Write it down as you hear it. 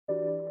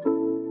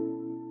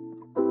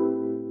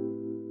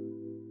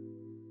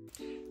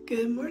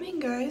Good morning,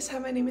 guys. Hi,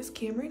 my name is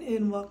Cameron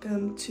and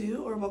welcome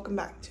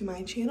back to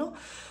my channel.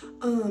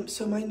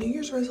 So my New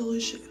Year's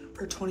resolution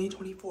for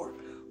 2024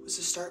 was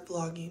to start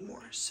vlogging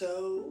more,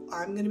 so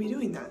I'm gonna be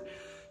doing that.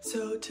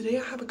 So today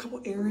I have a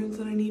couple errands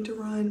that I need to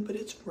run, but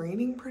it's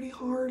raining pretty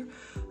hard.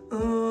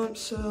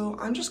 So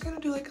I'm just gonna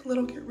do like a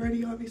little get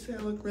ready. Obviously I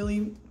look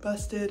really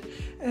busted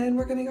and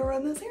we're gonna go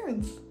run those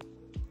errands.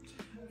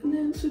 And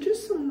then, so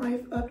just some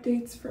life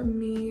updates from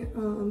me.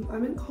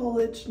 I'm in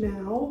college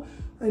now.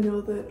 I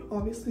know that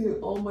obviously in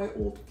all my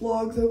old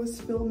vlogs I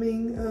was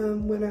filming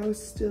when I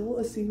was still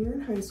a senior in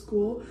high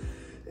school.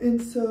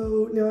 And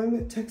so now I'm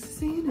at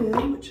Texas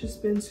A&M, which has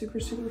been super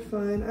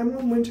fun. I'm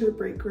on winter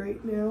break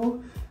right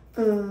now.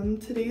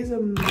 Today is a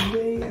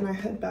Monday and I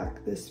head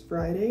back this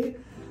Friday.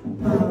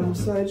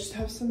 So I just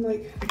have some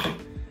like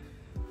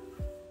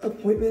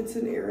appointments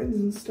and errands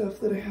and stuff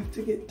that I have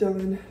to get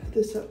done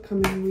this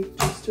upcoming week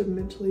just to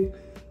mentally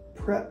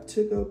prep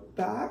to go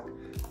back.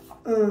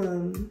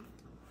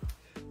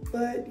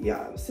 But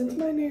yeah, since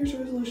my New Year's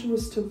resolution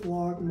was to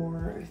vlog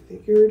more, I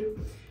figured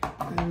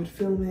I would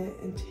film it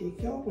and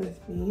take y'all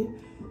with me.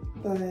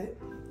 But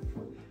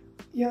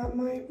yeah,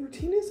 my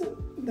routine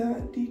isn't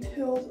that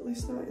detailed, at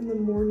least not in the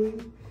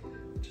morning.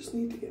 Just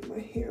need to get my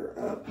hair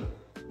up.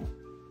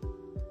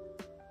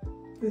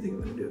 I think I'm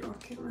gonna do it off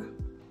camera.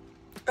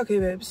 Okay,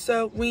 babe,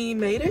 so we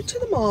made it to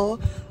the mall.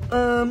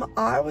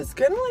 I was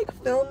gonna like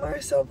film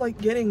myself like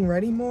getting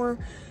ready more,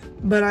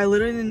 but I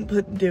literally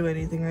didn't do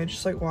anything. I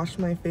just like washed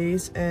my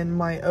face, and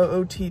my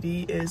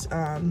OOTD is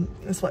a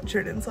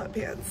sweatshirt and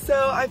sweatpants.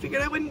 So I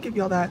figured I wouldn't give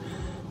y'all that.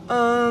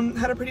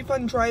 Had a pretty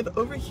fun drive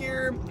over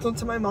here. Went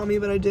to my mommy,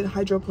 but I did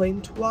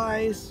hydroplane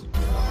twice.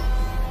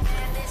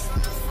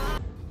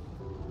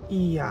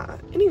 Yeah,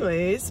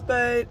 anyways,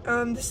 but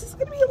this is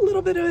gonna be a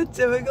little bit of a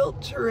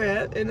difficult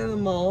trip into the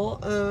mall.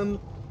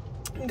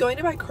 I'm going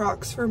to buy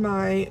Crocs for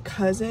my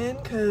cousin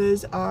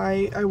because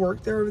I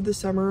worked there over the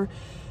summer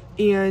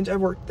and I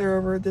worked there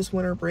over this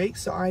winter break,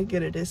 so I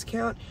get a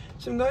discount.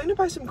 So I'm going to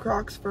buy some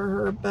Crocs for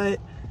her, but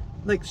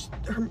like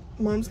her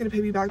mom's gonna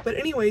pay me back. But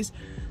anyways,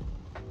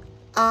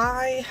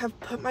 I have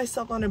put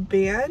myself on a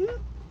ban.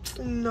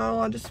 I'm not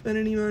allowed to spend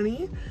any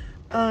money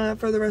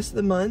for the rest of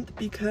the month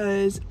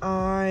because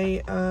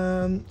I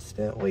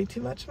spent way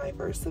too much my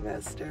first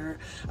semester.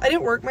 I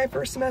didn't work my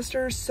first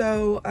semester,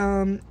 so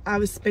I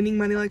was spending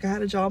money like I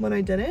had a job when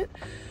I didn't.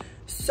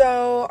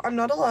 So I'm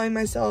not allowing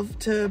myself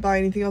to buy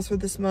anything else for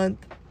this month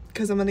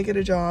because I'm gonna get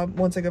a job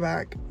once I go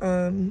back.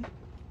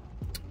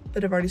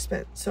 But I've already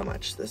spent so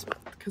much this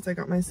month because I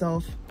got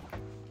myself,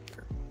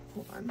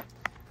 hold on,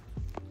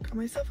 got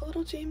myself a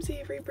little James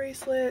Avery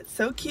bracelet.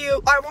 So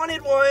cute. I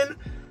wanted one,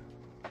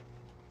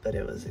 but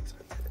it was expensive.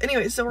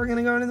 Anyway, so we're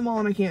gonna go into the mall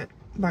and I can't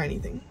buy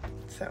anything,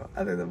 so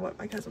other than what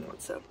my cousin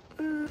wants. So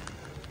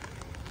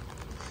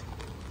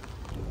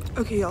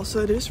okay, y'all, so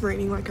it is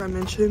raining like I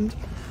mentioned.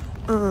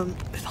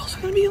 It's also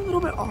gonna be a little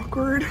bit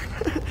awkward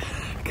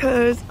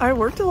because I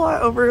worked a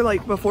lot over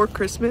like before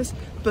Christmas,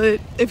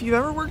 but if you've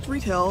ever worked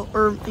retail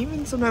or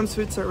even sometimes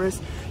food service,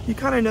 you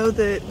kind of know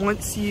that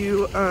once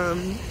you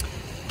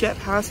get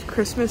past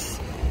Christmas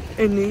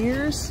and New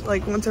Year's,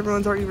 like once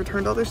everyone's already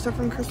returned all their stuff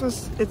from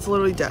Christmas, it's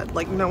literally dead.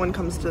 Like no one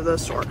comes to the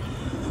store.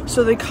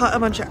 So they cut a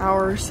bunch of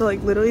hours. So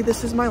like literally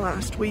this is my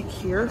last week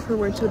here for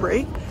winter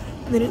break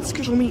and they didn't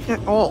schedule me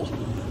at all.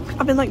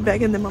 I've been like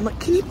begging them. I'm like,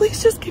 can you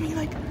please just give me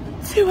like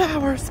 2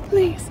 hours,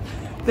 please?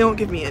 They won't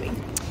give me any.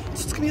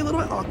 So it's gonna be a little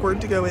bit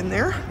awkward to go in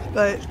there,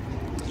 but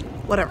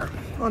whatever.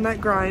 On that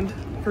grind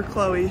for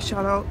Chloe.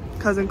 Shout out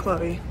cousin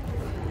Chloe.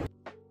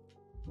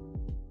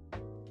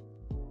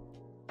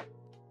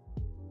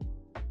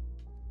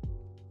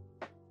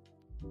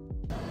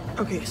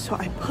 Okay, so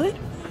I put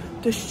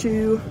the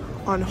shoe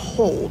on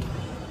hold,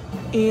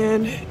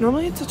 and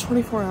normally it's a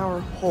 24-hour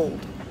hold,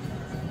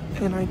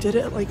 and I did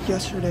it like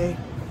yesterday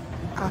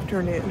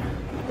afternoon,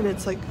 and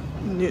it's like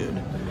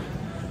noon.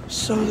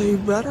 So they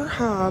better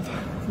have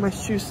my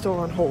shoe still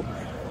on hold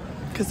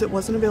because it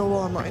wasn't available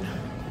online,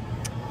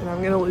 and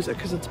I'm gonna lose it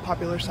because it's a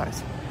popular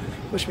size.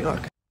 Wish me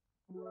luck.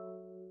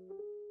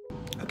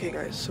 Okay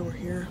guys, so we're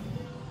here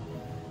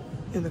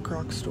in the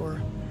Crocs store,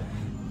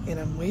 and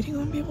I'm waiting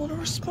on people to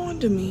respond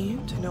to me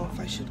to know if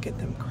I should get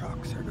them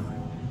Crocs or not,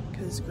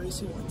 because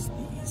Gracie wants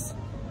these,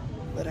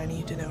 but I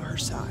need to know her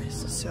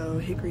size. So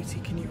hey Gracie,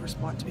 can you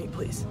respond to me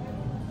please?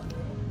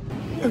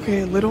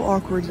 Okay, a little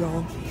awkward,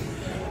 y'all.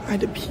 I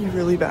had to pee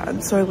really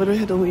bad, so I literally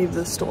had to leave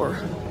the store,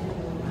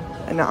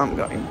 and now I'm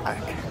going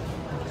back.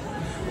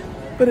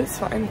 But it's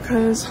fine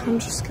because I'm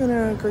just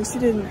gonna, they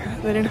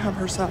didn't have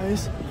her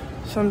size,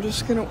 so I'm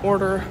just gonna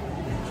order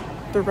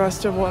the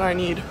rest of what I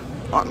need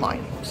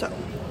online. So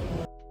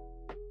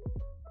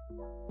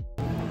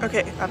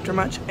okay, after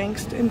much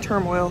angst and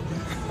turmoil,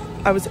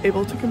 I was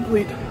able to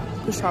complete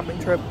the shopping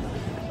trip,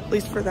 at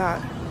least for that.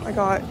 I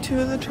got 2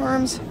 of the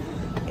charms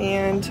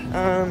and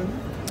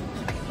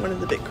one of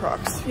the big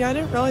Crocs. Yeah, I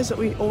didn't realize that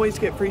we always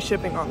get free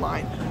shipping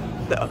online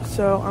though.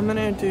 So I'm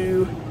gonna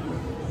do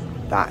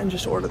that and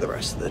just order the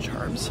rest of the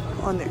charms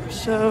on there.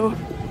 So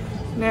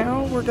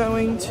now we're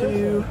going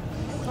to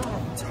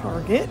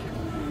Target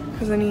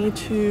because I need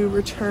to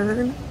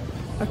return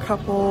a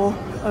couple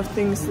of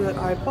things that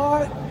I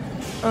bought,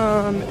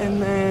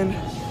 and then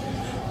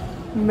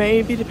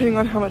maybe, depending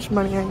on how much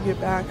money I can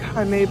get back,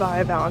 I may buy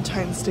a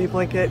Valentine's Day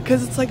blanket,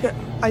 because it's like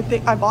I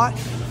think I bought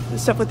the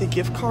stuff with a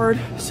gift card,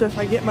 so if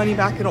I get money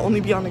back it'll only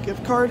be on the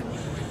gift card,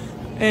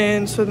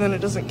 and so then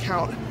it doesn't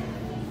count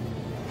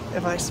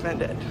if I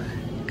spend it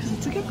because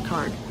it's a gift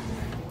card.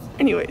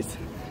 Anyways,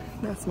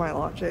 that's my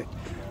logic,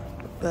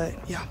 but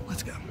yeah,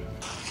 let's go.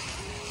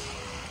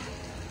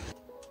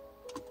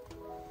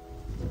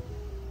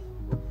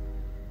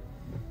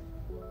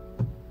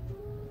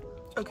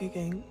 Okay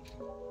gang,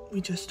 we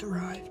just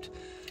arrived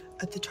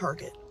at the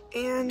Target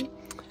and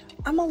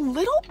I'm a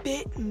little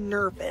bit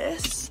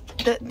nervous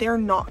that they're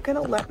not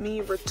gonna let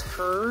me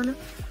return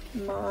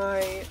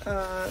my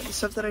the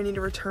stuff that I need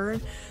to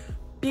return,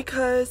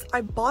 because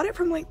I bought it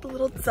from like the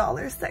little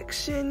dollar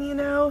section, you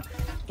know,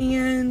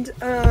 and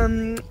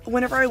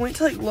whenever I went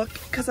to like look,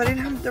 because I didn't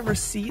have the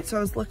receipt, so I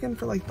was looking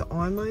for like the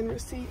online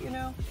receipt, you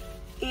know,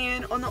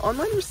 and on the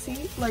online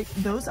receipt, like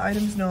those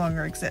items no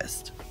longer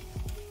exist.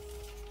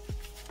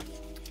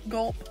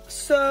 Gulp.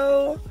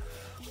 So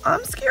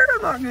I'm scared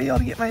I'm not gonna be able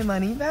to get my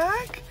money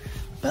back,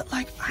 but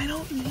like I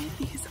don't need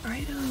these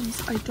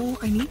items.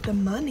 I need the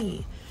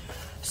money.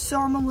 So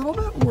I'm a little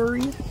bit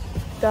worried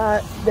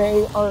that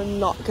they are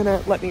not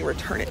gonna let me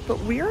return it, but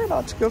we are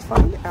about to go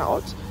find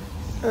out,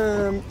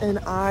 and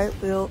I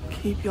will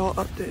keep y'all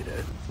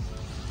updated.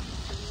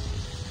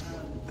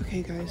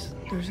 Okay guys,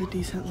 there's a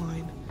decent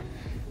line.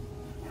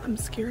 I'm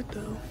scared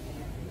though.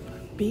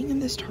 Being in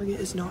this Target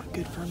is not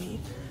good for me.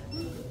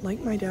 Like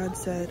my dad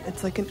said,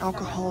 it's like an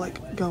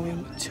alcoholic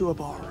going to a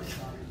bar.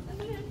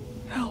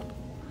 Help.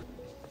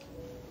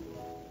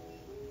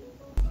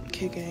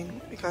 Okay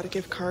gang, we got a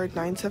gift card,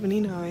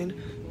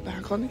 $9.79,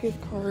 back on the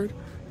gift card.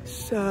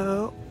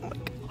 So,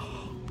 like,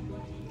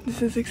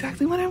 this is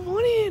exactly what I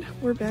wanted.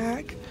 We're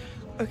back.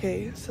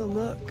 Okay, so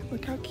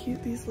look how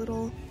cute these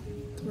little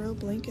throw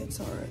blankets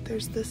are.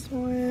 There's this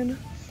one.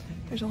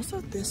 There's also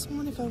this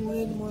one if I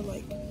wanted more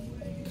like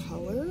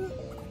color.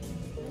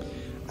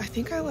 I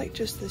think I like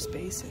just this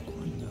basic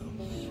one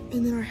though.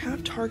 And then I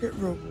have Target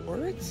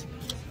rewards.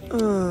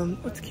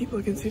 Let's keep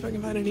looking, see if I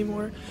can find any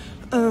more.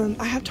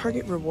 I have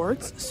Target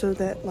rewards so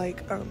that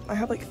like, I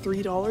have like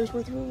 $3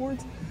 worth of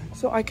rewards.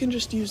 So I can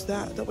just use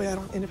that. That way I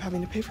don't end up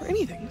having to pay for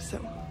anything, so.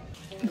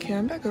 Okay,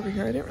 I'm back over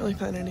here. I didn't really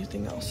find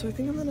anything else. So I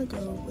think I'm gonna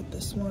go with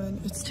this one.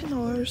 It's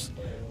 $10.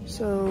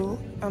 So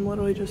I'm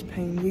literally just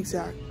paying the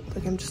exact,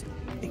 like I'm just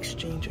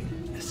exchanging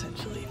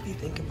essentially if you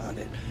think about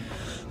it.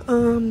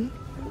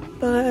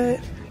 But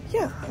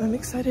yeah, I'm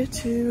excited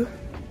to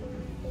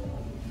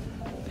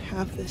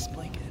have this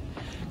blanket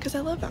because I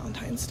love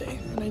Valentine's Day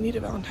and I need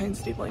a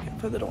Valentine's Day blanket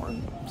for the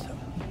dorm, so.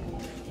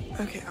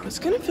 Okay, I was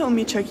gonna film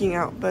me checking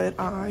out, but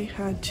I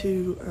had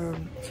to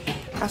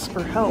ask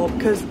for help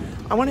because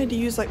I wanted to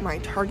use like my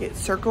Target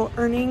Circle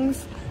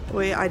earnings. The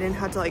way I didn't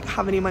have to like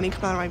have any money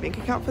come out of my bank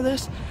account for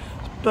this,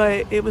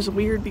 but it was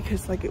weird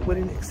because like it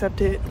wouldn't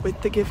accept it with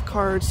the gift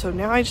card. So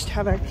now I just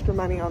have extra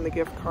money on the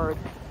gift card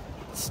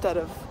instead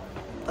of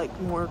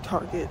like more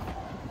Target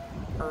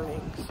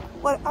earnings.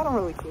 Like, I don't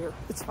really care.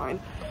 It's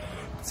fine.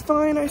 It's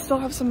fine. I still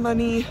have some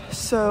money.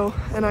 So,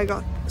 and I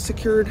got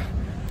secured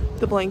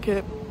the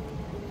blanket.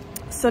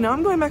 So now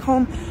I'm going back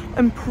home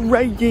and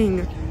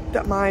praying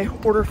that my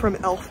order from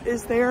Elf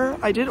is there.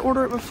 I did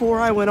order it before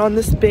I went on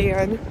this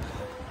ban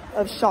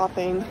of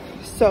shopping.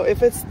 So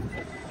if it's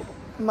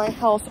my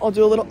house, I'll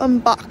do a little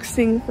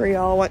unboxing for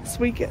y'all once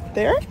we get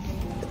there.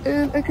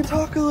 And I can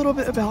talk a little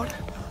bit about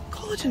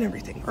college and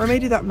everything. Or I may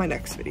do that in my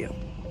next video.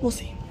 We'll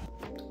see.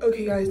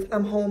 Okay guys,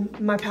 I'm home.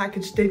 My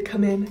package did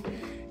come in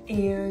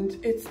and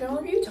it's now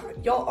review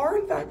time. Y'all are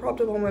in fact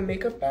propped up on my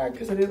makeup bag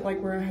because I didn't like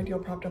where I had y'all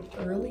propped up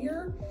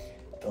earlier.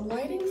 The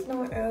lighting's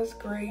not as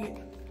great,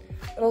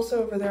 but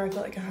also over there I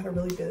felt like I had a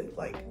really big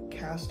like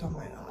cast on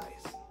my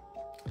eyes.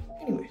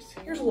 Anyways,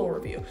 here's a little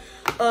review.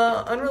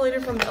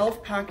 Unrelated from the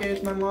Elf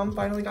package, my mom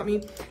finally got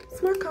me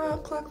Smart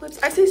Clock lips.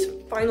 I say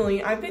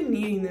finally, I've been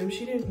needing them.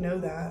 She didn't know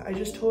that. I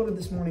just told her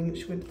this morning and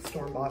she went to the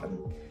store and bought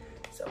them.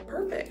 So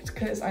perfect,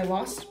 because I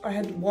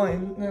had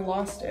one and I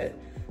lost it.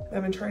 And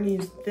I've been trying to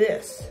use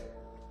this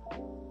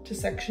to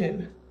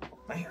section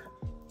my hair.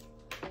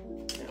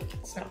 No,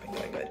 it's not been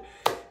going good.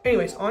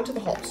 Anyways, on to the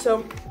haul.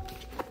 So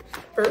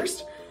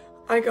first,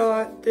 I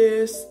got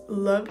this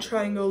Love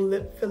Triangle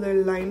Lip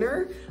Filler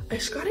Liner. I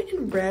just got it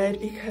in red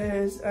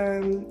because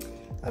I don't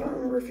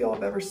remember if y'all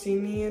have ever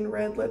seen me in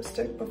red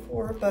lipstick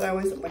before, but I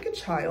was like a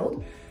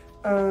child.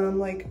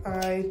 Like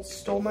I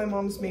stole my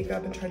mom's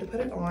makeup and tried to put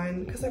it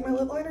on because like my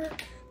lip liner,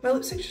 my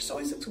lipstick just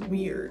always looks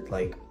weird.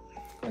 Like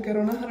I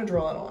don't know how to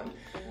draw it on.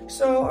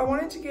 So I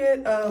wanted to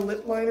get a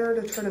lip liner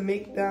to try to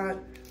make that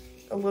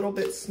a little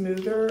bit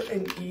smoother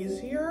and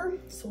easier.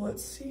 So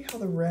let's see how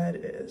the red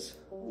is.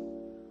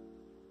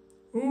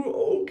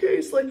 Ooh,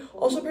 okay, so like,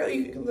 also apparently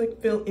you can like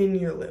fill in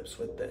your lips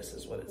with this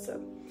is what it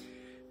said.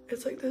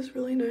 It's like this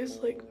really nice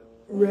like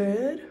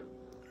red.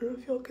 I don't know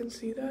if y'all can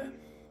see that.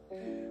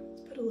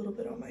 Let's put a little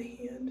bit on my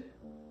hand.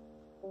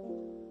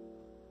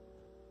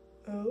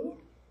 Oh.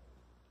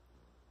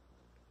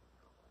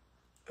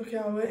 Okay,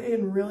 I went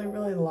in really,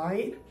 really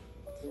light.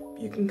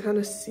 You can kind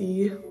of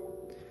see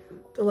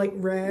the like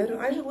red.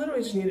 I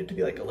literally just need it to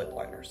be like a lip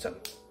liner, so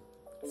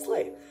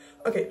slay.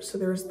 Okay, so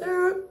there's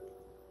that.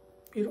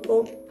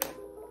 Beautiful.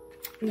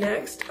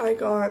 Next, I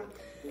got,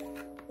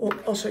 well,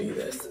 I'll show you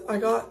this. I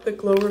got the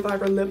Glow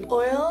Reviver lip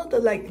oil, the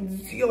like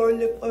Zero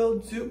lip oil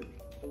dupe.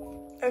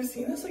 I've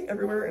seen this like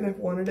everywhere and I've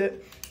wanted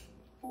it.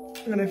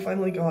 And I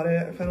finally got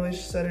it. I finally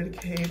just set it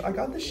at Cave. I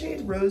got the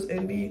shade Rose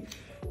Envy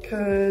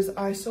because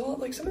I saw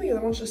like some of the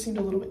other ones just seemed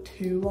a little bit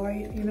too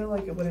light, you know,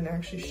 like it wouldn't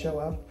actually show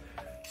up.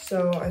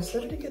 So I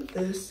decided to get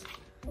this.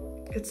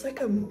 It's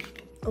like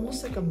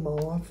almost like a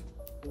mauve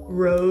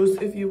rose,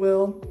 if you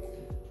will.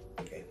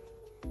 Okay.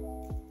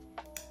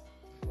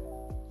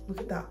 Look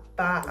at that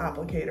fat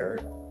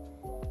applicator.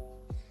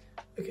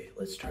 Okay,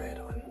 let's try it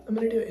on. I'm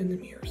gonna do it in the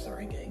mirror,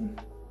 sorry gang.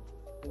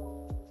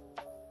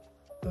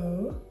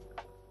 Oh.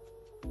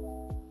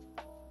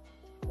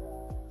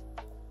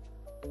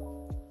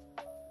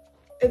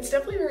 It's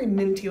definitely very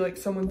minty, like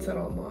someone said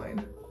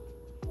online.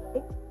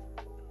 Oh.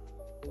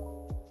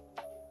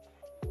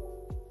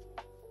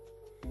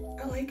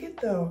 I like it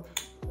though.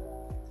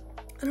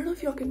 I don't know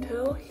if y'all can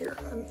tell. Here,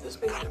 this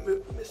makes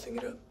it missing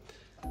it up.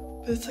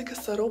 But it's like a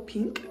subtle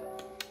pink.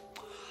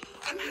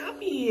 I'm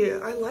happy.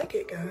 I like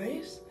it,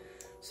 guys.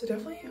 So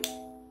definitely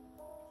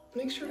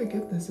make sure to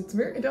get this.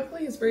 It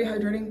definitely is very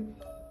hydrating.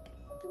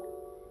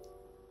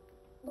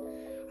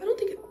 I don't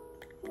think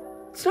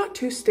it's not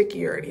too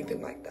sticky or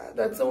anything like that.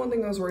 That's the one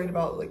thing I was worried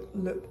about, like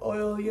lip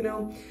oil, you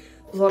know.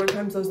 A lot of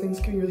times those things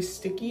can be really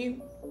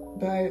sticky,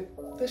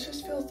 but this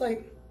just feels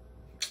like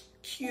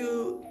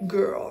cute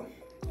girl.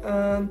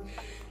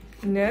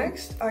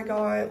 Next I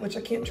got, which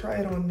I can't try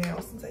it on now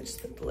since I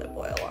just put the lip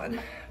oil on,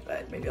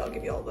 but maybe I'll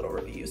give you all a little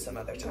review some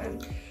other time,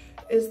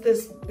 is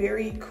this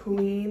Berry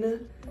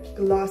Queen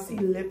glossy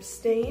lip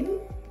stain,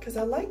 because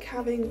I like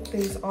having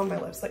things on my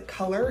lips, like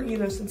color, you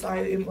know, since I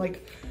am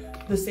like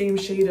the same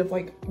shade of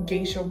like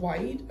geisha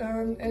white,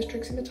 as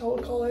Trixie Mattel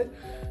would call it.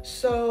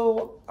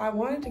 So I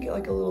wanted to get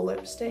like a little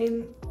lip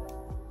stain.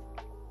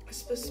 It's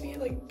supposed to be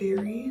like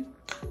berry.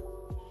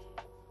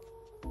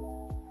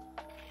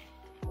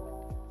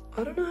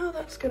 I don't know how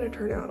that's gonna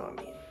turn out on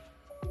me.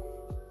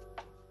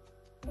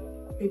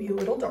 Maybe a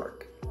little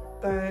dark,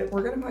 but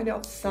we're gonna find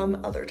out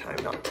some other time,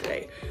 not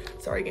today.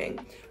 Sorry,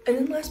 gang. And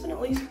then last but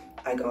not least,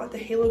 I got the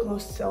Halo Glow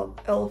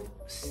e.l.f.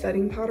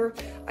 setting powder.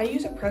 I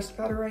use a pressed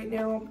powder right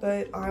now,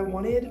 but I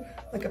wanted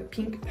like a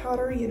pink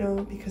powder, you know,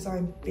 because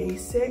I'm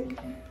basic.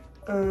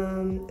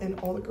 And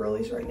all the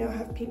girlies right now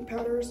have pink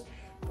powders.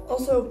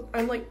 Also,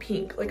 I'm like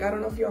pink, like I don't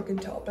know if y'all can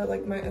tell, but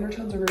like my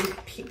undertones are very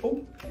pink.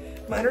 Oh,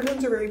 my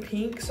undertones are very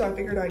pink, so I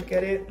figured I'd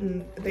get it,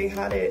 and they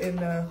had it in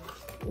a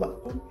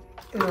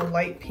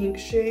light pink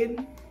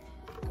shade.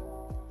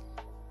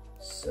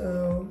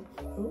 So,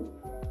 oh.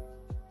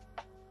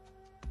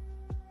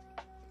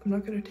 I'm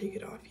not gonna take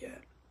it off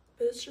yet,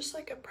 but it's just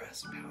like a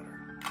pressed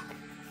powder.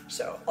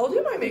 So I'll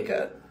do my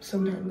makeup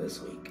sometime this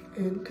week,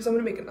 and because I'm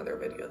gonna make another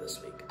video this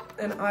week,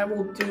 and I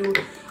will do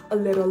a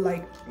little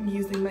like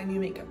using my new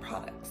makeup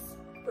products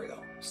for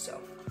y'all.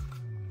 So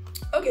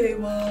okay,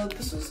 well,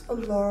 this was a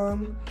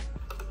long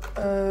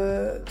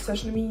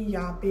session of me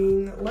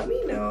yapping. Let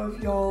me know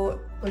if y'all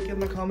like in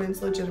the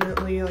comments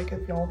legitimately, like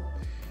if y'all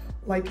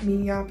like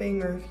me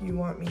yapping or if you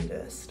want me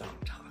to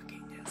stop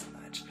talking as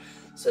much,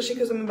 especially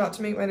because I'm about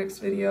to make my next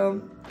video,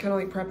 kind of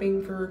like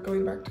prepping for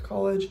going back to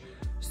college.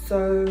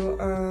 So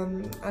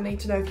I need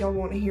to know if y'all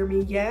want to hear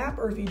me yap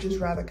or if you just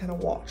rather kind of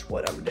watch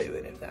what I'm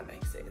doing, if that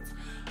makes sense.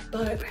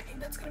 But I think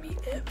that's gonna be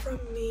it from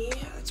me.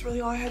 That's really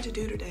all I had to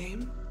do today.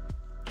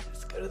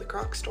 Just go to the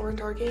Crocs store in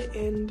Target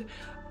and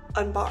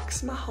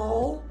unbox my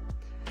haul.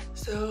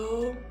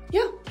 So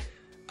yeah,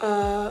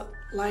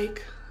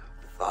 like,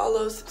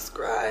 follow,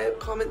 subscribe,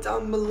 comment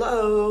down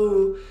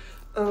below,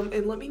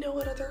 and let me know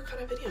what other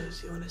kind of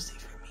videos you want to see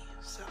from me.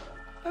 So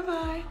bye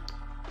bye.